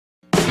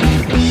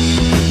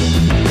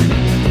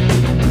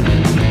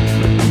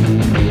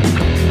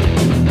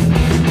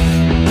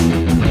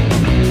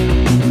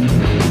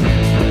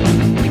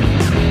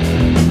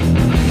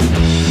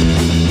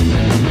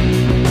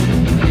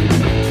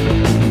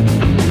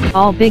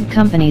All big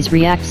companies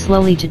react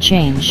slowly to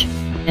change,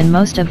 and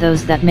most of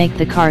those that make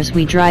the cars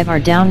we drive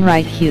are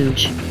downright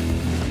huge.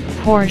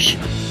 Porsche,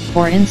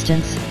 for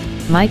instance,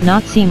 might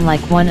not seem like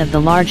one of the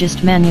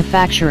largest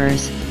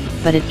manufacturers,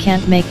 but it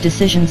can't make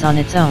decisions on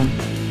its own.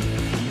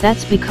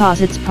 That's because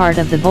it's part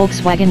of the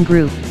Volkswagen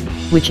Group,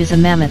 which is a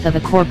mammoth of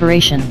a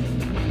corporation.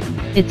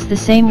 It's the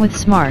same with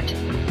Smart.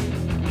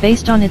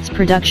 Based on its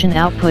production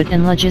output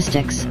and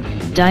logistics,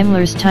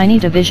 Daimler's tiny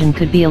division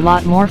could be a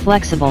lot more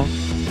flexible,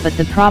 but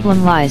the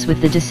problem lies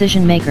with the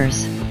decision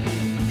makers.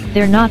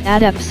 They're not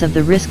adepts of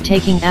the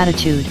risk-taking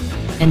attitude,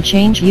 and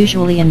change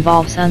usually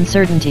involves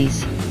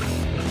uncertainties.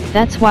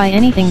 That's why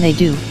anything they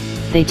do,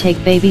 they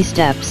take baby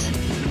steps.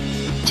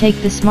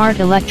 Take the Smart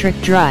electric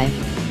drive,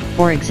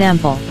 for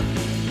example.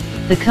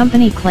 The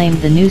company claimed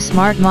the new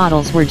Smart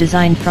models were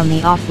designed from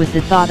the off with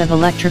the thought of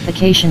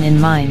electrification in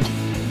mind,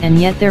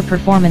 and yet their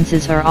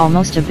performances are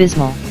almost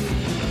abysmal.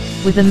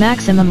 With a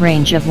maximum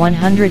range of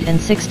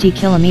 160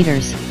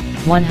 kilometers,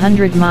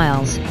 100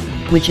 miles,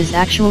 which is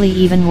actually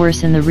even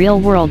worse in the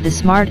real world, the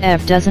Smart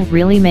EV doesn't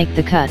really make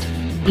the cut,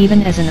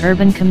 even as an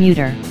urban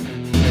commuter.